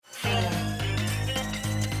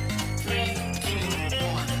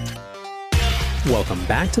Welcome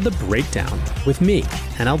back to The Breakdown with me,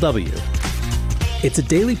 NLW. It's a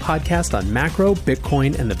daily podcast on macro,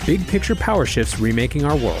 Bitcoin, and the big picture power shifts remaking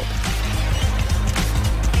our world.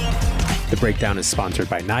 The Breakdown is sponsored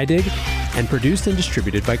by NYDIG and produced and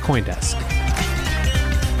distributed by CoinDesk.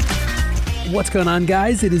 What's going on,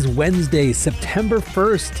 guys? It is Wednesday, September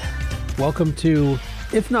 1st. Welcome to,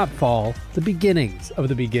 if not fall, the beginnings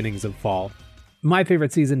of fall. My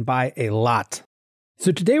favorite season by a lot.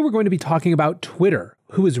 So today we're going to be talking about Twitter,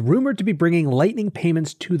 who is rumored to be bringing Lightning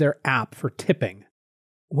payments to their app for tipping.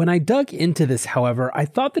 When I dug into this, however, I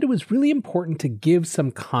thought that it was really important to give some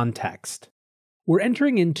context. We're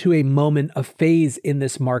entering into a moment, a phase in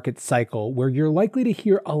this market cycle where you're likely to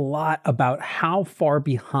hear a lot about how far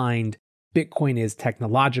behind Bitcoin is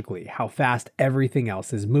technologically, how fast everything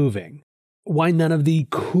else is moving, why none of the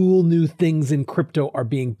cool new things in crypto are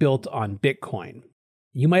being built on Bitcoin.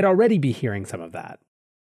 You might already be hearing some of that.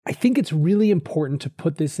 I think it's really important to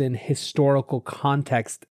put this in historical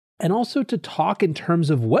context and also to talk in terms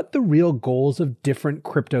of what the real goals of different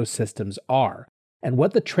crypto systems are and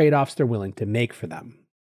what the trade-offs they're willing to make for them.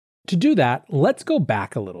 To do that, let's go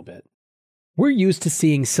back a little bit. We're used to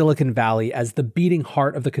seeing Silicon Valley as the beating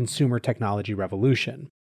heart of the consumer technology revolution.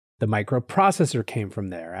 The microprocessor came from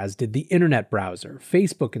there, as did the internet browser,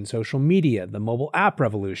 Facebook and social media, the mobile app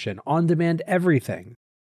revolution, on-demand everything.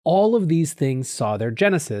 All of these things saw their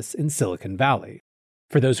genesis in Silicon Valley.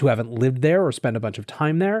 For those who haven't lived there or spent a bunch of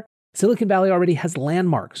time there, Silicon Valley already has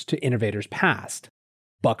landmarks to innovators past.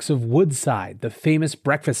 Bucks of Woodside, the famous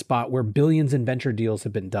breakfast spot where billions in venture deals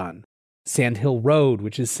have been done. Sand Hill Road,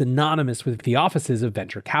 which is synonymous with the offices of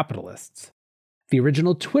venture capitalists. The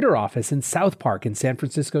original Twitter office in South Park in San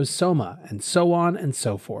Francisco's Soma, and so on and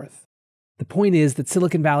so forth. The point is that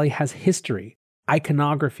Silicon Valley has history,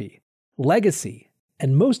 iconography, legacy,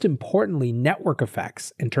 and most importantly, network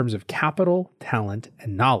effects in terms of capital, talent,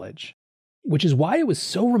 and knowledge. Which is why it was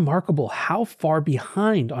so remarkable how far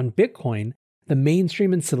behind on Bitcoin the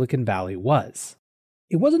mainstream in Silicon Valley was.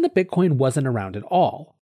 It wasn't that Bitcoin wasn't around at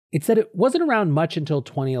all. It's that it wasn't around much until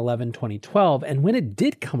 2011, 2012, and when it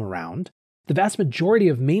did come around, the vast majority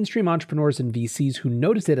of mainstream entrepreneurs and VCs who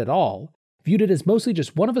noticed it at all viewed it as mostly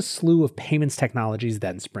just one of a slew of payments technologies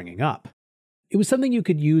then springing up. It was something you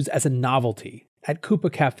could use as a novelty at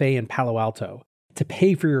Coupa Cafe in Palo Alto to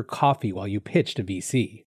pay for your coffee while you pitched a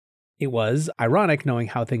VC. It was, ironic knowing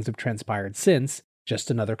how things have transpired since, just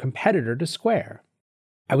another competitor to Square.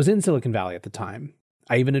 I was in Silicon Valley at the time.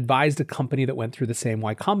 I even advised a company that went through the same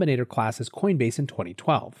Y Combinator class as Coinbase in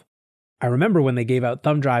 2012. I remember when they gave out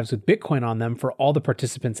thumb drives with Bitcoin on them for all the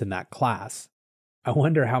participants in that class. I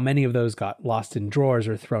wonder how many of those got lost in drawers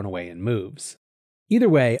or thrown away in moves. Either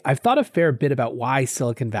way, I've thought a fair bit about why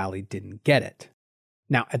Silicon Valley didn't get it.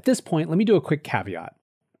 Now, at this point, let me do a quick caveat.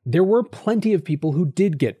 There were plenty of people who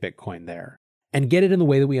did get Bitcoin there, and get it in the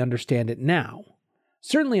way that we understand it now.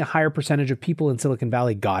 Certainly a higher percentage of people in Silicon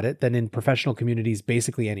Valley got it than in professional communities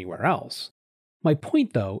basically anywhere else. My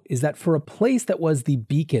point, though, is that for a place that was the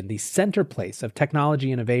beacon, the center place of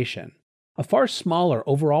technology innovation, a far smaller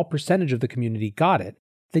overall percentage of the community got it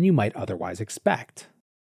than you might otherwise expect.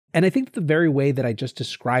 And I think that the very way that I just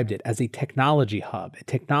described it as a technology hub, a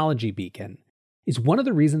technology beacon, is one of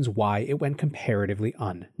the reasons why it went comparatively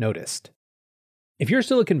unnoticed. If you're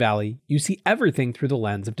Silicon Valley, you see everything through the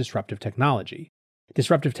lens of disruptive technology.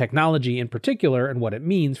 Disruptive technology in particular and what it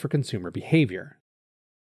means for consumer behavior.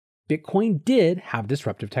 Bitcoin did have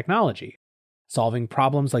disruptive technology. Solving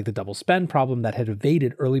problems like the double spend problem that had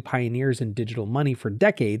evaded early pioneers in digital money for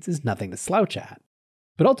decades is nothing to slouch at.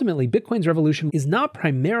 But ultimately, Bitcoin's revolution is not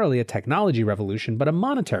primarily a technology revolution, but a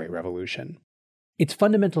monetary revolution. Its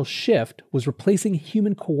fundamental shift was replacing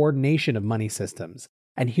human coordination of money systems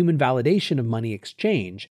and human validation of money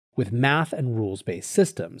exchange with math and rules-based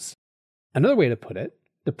systems. Another way to put it,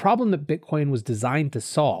 the problem that Bitcoin was designed to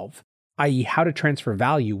solve, i.e. how to transfer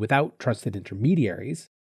value without trusted intermediaries,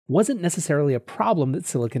 wasn't necessarily a problem that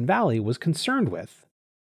Silicon Valley was concerned with.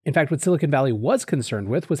 In fact, what Silicon Valley was concerned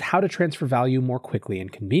with was how to transfer value more quickly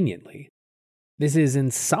and conveniently. This is in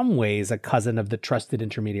some ways a cousin of the trusted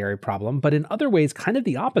intermediary problem, but in other ways kind of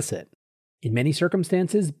the opposite. In many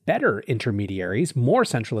circumstances, better intermediaries, more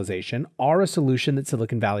centralization, are a solution that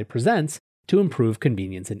Silicon Valley presents to improve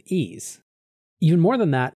convenience and ease. Even more than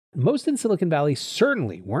that, most in Silicon Valley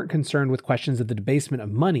certainly weren't concerned with questions of the debasement of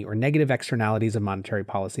money or negative externalities of monetary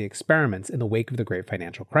policy experiments in the wake of the Great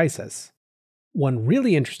Financial Crisis. One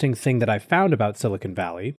really interesting thing that I've found about Silicon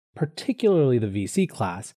Valley, particularly the VC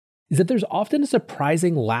class, is that there's often a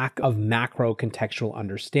surprising lack of macro contextual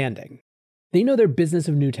understanding. They know their business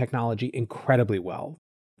of new technology incredibly well.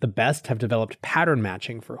 The best have developed pattern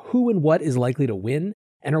matching for who and what is likely to win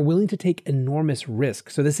and are willing to take enormous risk,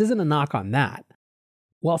 so this isn't a knock on that.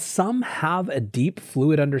 While some have a deep,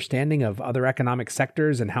 fluid understanding of other economic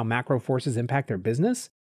sectors and how macro forces impact their business,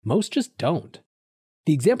 most just don't.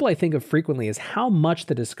 The example I think of frequently is how much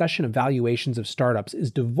the discussion of valuations of startups is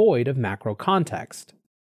devoid of macro context.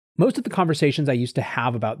 Most of the conversations I used to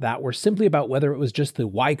have about that were simply about whether it was just the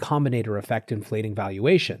Y Combinator effect inflating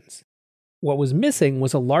valuations. What was missing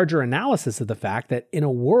was a larger analysis of the fact that in a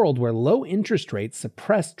world where low interest rates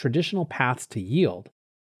suppressed traditional paths to yield,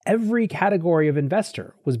 every category of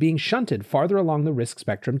investor was being shunted farther along the risk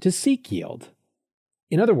spectrum to seek yield.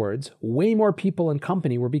 In other words, way more people and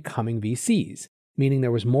company were becoming VCs, meaning there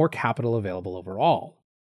was more capital available overall.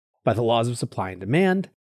 By the laws of supply and demand,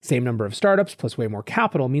 same number of startups plus way more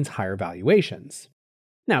capital means higher valuations.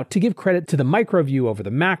 Now, to give credit to the micro view over the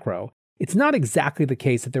macro, it's not exactly the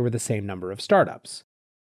case that there were the same number of startups.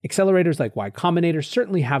 Accelerators like Y Combinator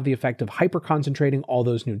certainly have the effect of hyper-concentrating all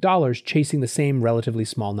those new dollars chasing the same relatively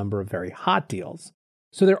small number of very hot deals.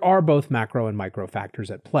 So there are both macro and micro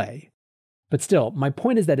factors at play. But still, my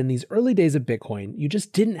point is that in these early days of Bitcoin, you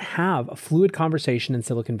just didn't have a fluid conversation in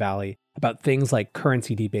Silicon Valley about things like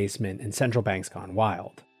currency debasement and central banks gone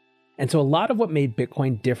wild. And so a lot of what made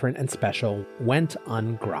Bitcoin different and special went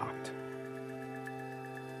ungrokked.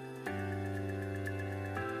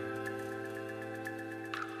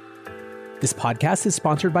 This podcast is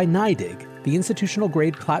sponsored by NYDIG, the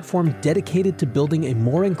institutional-grade platform dedicated to building a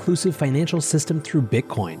more inclusive financial system through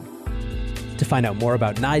Bitcoin. To find out more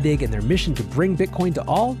about NYDIG and their mission to bring Bitcoin to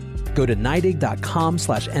all, go to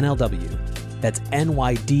NYDIG.com/NLW. That's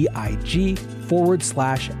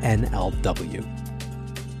NYDIG/NLW.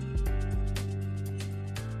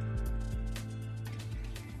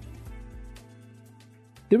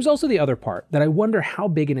 There was also the other part that I wonder how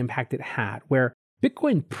big an impact it had, where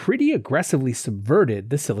Bitcoin pretty aggressively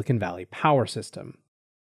subverted the Silicon Valley power system.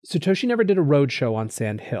 Satoshi never did a roadshow on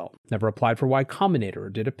Sand Hill, never applied for Y Combinator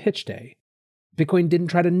or did a pitch day. Bitcoin didn't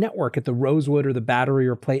try to network at the Rosewood or the Battery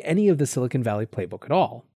or play any of the Silicon Valley playbook at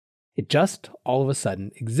all. It just, all of a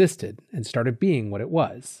sudden, existed and started being what it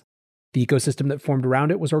was. The ecosystem that formed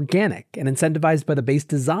around it was organic and incentivized by the base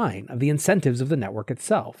design of the incentives of the network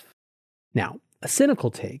itself. Now, a cynical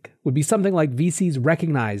take would be something like VCs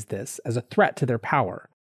recognized this as a threat to their power,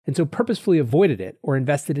 and so purposefully avoided it or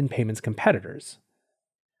invested in payments competitors.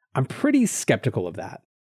 I'm pretty skeptical of that.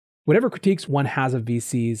 Whatever critiques one has of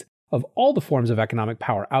VCs, of all the forms of economic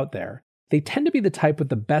power out there, they tend to be the type with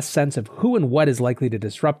the best sense of who and what is likely to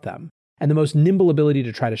disrupt them, and the most nimble ability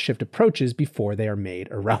to try to shift approaches before they are made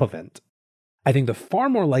irrelevant. I think the far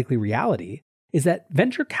more likely reality is that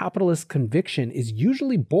venture capitalist conviction is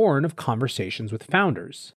usually born of conversations with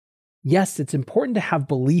founders. Yes, it's important to have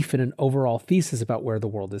belief in an overall thesis about where the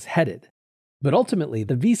world is headed, but ultimately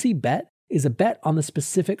the VC bet is a bet on the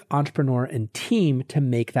specific entrepreneur and team to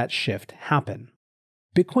make that shift happen.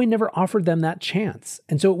 Bitcoin never offered them that chance,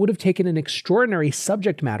 and so it would have taken an extraordinary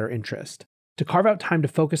subject matter interest to carve out time to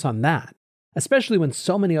focus on that, especially when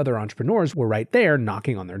so many other entrepreneurs were right there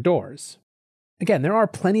knocking on their doors. Again, there are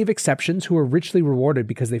plenty of exceptions who are richly rewarded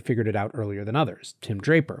because they figured it out earlier than others, Tim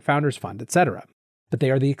Draper, Founders Fund, etc. But they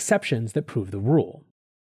are the exceptions that prove the rule.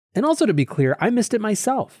 And also to be clear, I missed it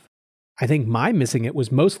myself. I think my missing it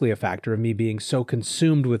was mostly a factor of me being so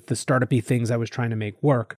consumed with the startup-y things I was trying to make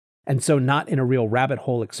work, and so not in a real rabbit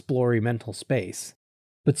hole explory mental space.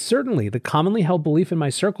 But certainly the commonly held belief in my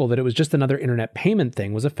circle that it was just another internet payment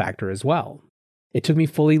thing was a factor as well. It took me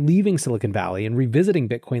fully leaving Silicon Valley and revisiting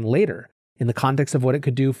Bitcoin later, in the context of what it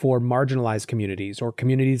could do for marginalized communities or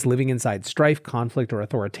communities living inside strife, conflict, or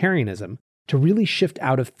authoritarianism, to really shift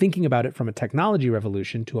out of thinking about it from a technology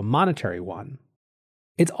revolution to a monetary one.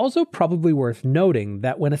 It's also probably worth noting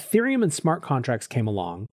that when Ethereum and smart contracts came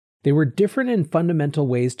along, they were different in fundamental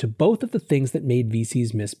ways to both of the things that made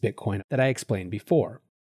VCs miss Bitcoin that I explained before.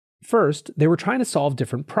 First, they were trying to solve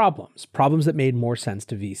different problems that made more sense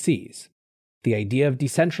to VCs. The idea of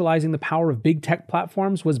decentralizing the power of big tech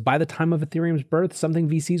platforms was, by the time of Ethereum's birth, something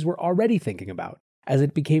VCs were already thinking about, as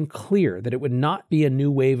it became clear that it would not be a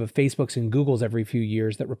new wave of Facebooks and Googles every few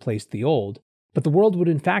years that replaced the old, but the world would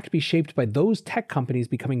in fact be shaped by those tech companies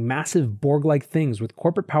becoming massive Borg-like things with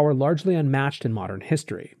corporate power largely unmatched in modern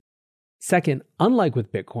history. Second, unlike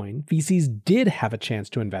with Bitcoin, VCs did have a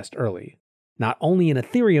chance to invest early, not only in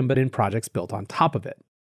Ethereum but in projects built on top of it.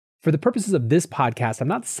 For the purposes of this podcast, I'm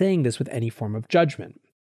not saying this with any form of judgment.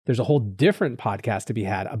 There's a whole different podcast to be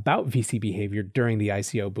had about VC behavior during the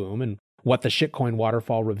ICO boom and what the shitcoin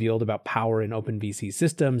waterfall revealed about power in open VC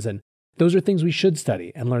systems, and those are things we should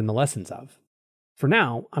study and learn the lessons of. For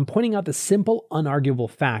now, I'm pointing out the simple, unarguable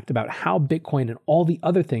fact about how Bitcoin and all the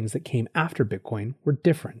other things that came after Bitcoin were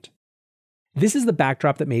different. This is the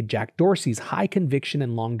backdrop that made Jack Dorsey's high conviction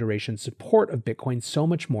and long duration support of Bitcoin so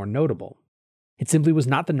much more notable. It simply was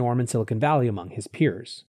not the norm in Silicon Valley among his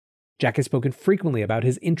peers. Jack has spoken frequently about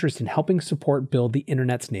his interest in helping support build the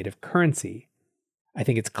internet's native currency. I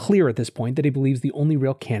think it's clear at this point that he believes the only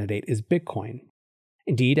real candidate is Bitcoin.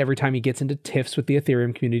 Indeed, every time he gets into tiffs with the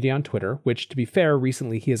Ethereum community on Twitter, which, to be fair,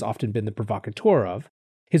 recently he has often been the provocateur of,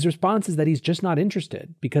 his response is that he's just not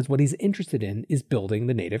interested, because what he's interested in is building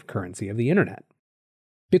the native currency of the internet.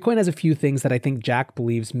 Bitcoin has a few things that I think Jack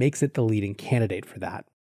believes makes it the leading candidate for that.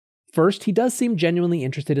 First, he does seem genuinely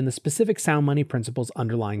interested in the specific sound money principles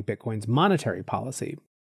underlying Bitcoin's monetary policy.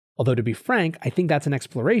 Although, to be frank, I think that's an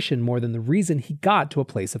exploration more than the reason he got to a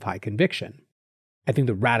place of high conviction. I think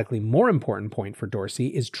the radically more important point for Dorsey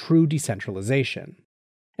is true decentralization.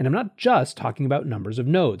 And I'm not just talking about numbers of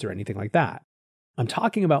nodes or anything like that. I'm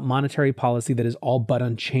talking about monetary policy that is all but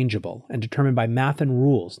unchangeable and determined by math and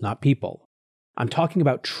rules, not people. I'm talking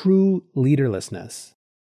about true leaderlessness.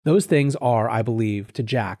 Those things are, I believe, to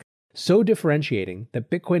Jack, so differentiating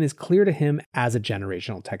that Bitcoin is clear to him as a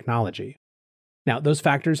generational technology. Now, those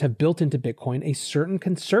factors have built into Bitcoin a certain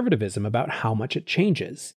conservatism about how much it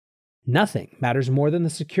changes. Nothing matters more than the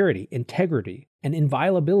security, integrity, and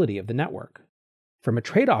inviolability of the network. From a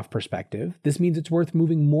trade-off perspective, this means it's worth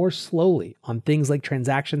moving more slowly on things like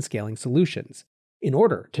transaction scaling solutions in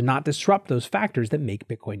order to not disrupt those factors that make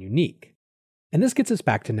Bitcoin unique. And this gets us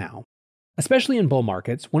back to now. Especially in bull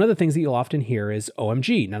markets, one of the things that you'll often hear is,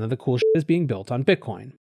 OMG, none of the cool shit is being built on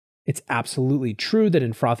Bitcoin. It's absolutely true that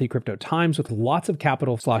in frothy crypto times with lots of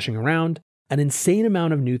capital sloshing around, an insane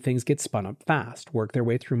amount of new things get spun up fast, work their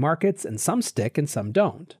way through markets, and some stick and some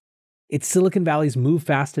don't. It's Silicon Valley's move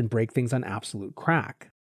fast and break things on absolute crack.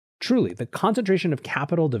 Truly, the concentration of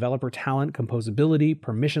capital, developer talent, composability,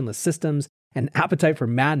 permissionless systems, and appetite for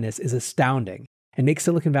madness is astounding, and makes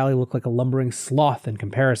Silicon Valley look like a lumbering sloth in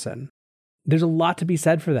comparison. There's a lot to be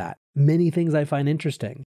said for that, many things I find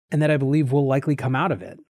interesting, and that I believe will likely come out of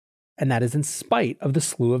it. And that is in spite of the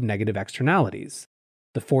slew of negative externalities.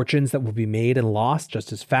 The fortunes that will be made and lost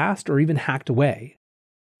just as fast or even hacked away.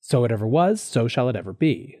 So it ever was, so shall it ever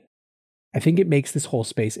be. I think it makes this whole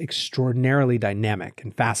space extraordinarily dynamic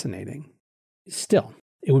and fascinating. Still,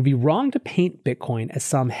 it would be wrong to paint Bitcoin as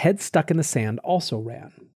some head stuck in the sand also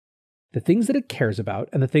ran. The things that it cares about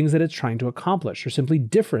and the things that it's trying to accomplish are simply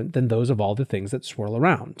different than those of all the things that swirl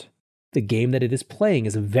around. The game that it is playing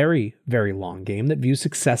is a very, very long game that views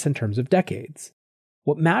success in terms of decades.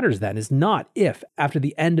 What matters then is not if, after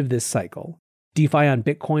the end of this cycle, DeFi on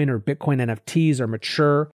Bitcoin or Bitcoin NFTs are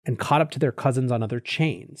mature and caught up to their cousins on other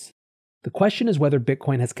chains. The question is whether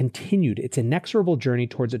Bitcoin has continued its inexorable journey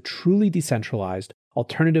towards a truly decentralized,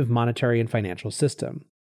 alternative monetary and financial system,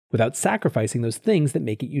 without sacrificing those things that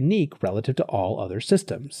make it unique relative to all other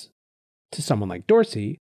systems. To someone like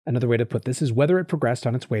Dorsey, another way to put this is whether it progressed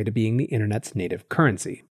on its way to being the internet's native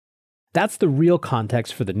currency. That's the real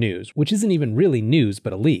context for the news, which isn't even really news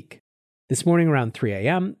but a leak. This morning around 3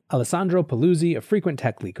 a.m., Alessandro Paluzzi, a frequent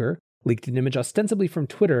tech leaker, leaked an image ostensibly from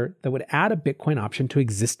Twitter that would add a Bitcoin option to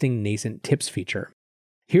existing nascent tips feature.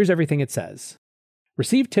 Here's everything it says.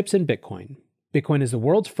 Receive tips in Bitcoin. Bitcoin is the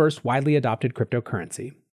world's first widely adopted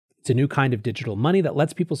cryptocurrency. It's a new kind of digital money that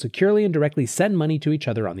lets people securely and directly send money to each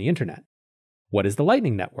other on the internet. What is the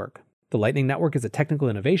Lightning Network? The Lightning Network is a technical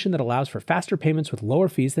innovation that allows for faster payments with lower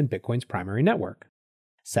fees than Bitcoin's primary network.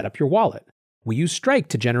 Set up your wallet. We use Strike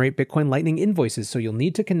to generate Bitcoin Lightning invoices, so you'll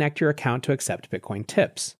need to connect your account to accept Bitcoin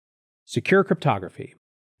tips. Secure cryptography.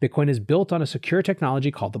 Bitcoin is built on a secure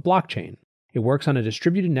technology called the blockchain. It works on a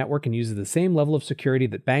distributed network and uses the same level of security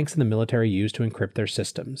that banks and the military use to encrypt their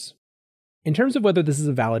systems. In terms of whether this is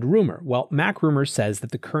a valid rumor, well, MacRumors says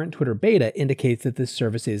that the current Twitter beta indicates that this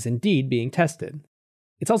service is indeed being tested.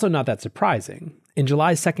 It's also not that surprising. In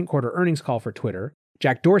July's second quarter earnings call for Twitter,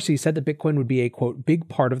 Jack Dorsey said that Bitcoin would be a, quote, big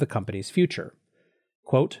part of the company's future.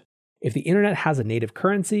 Quote, if the internet has a native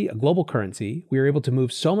currency, a global currency, we are able to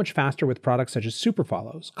move so much faster with products such as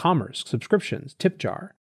superfollows, commerce, subscriptions,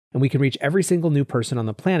 TipJar, and we can reach every single new person on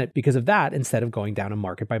the planet because of that instead of going down a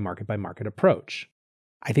market by market by market approach.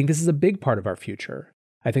 I think this is a big part of our future.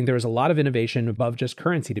 I think there is a lot of innovation above just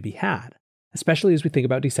currency to be had, especially as we think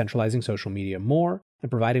about decentralizing social media more and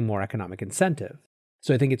providing more economic incentive.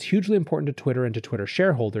 So I think it's hugely important to Twitter and to Twitter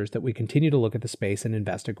shareholders that we continue to look at the space and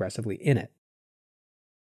invest aggressively in it.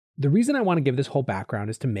 The reason I want to give this whole background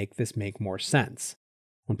is to make this make more sense.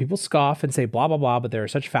 When people scoff and say blah blah blah, but there are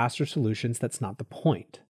such faster solutions, that's not the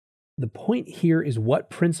point. The point here is what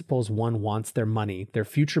principles one wants their money, their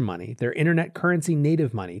future money, their internet currency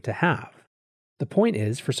native money to have. The point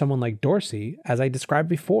is, for someone like Dorsey, as I described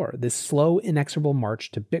before, this slow, inexorable march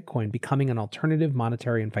to Bitcoin becoming an alternative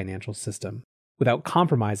monetary and financial system, without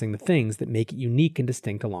compromising the things that make it unique and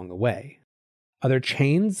distinct along the way. Other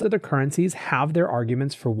chains, other currencies have their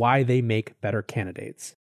arguments for why they make better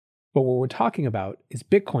candidates. But what we're talking about is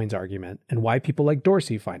Bitcoin's argument and why people like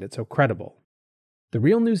Dorsey find it so credible. The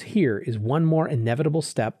real news here is one more inevitable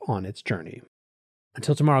step on its journey.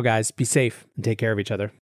 Until tomorrow, guys, be safe and take care of each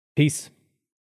other. Peace.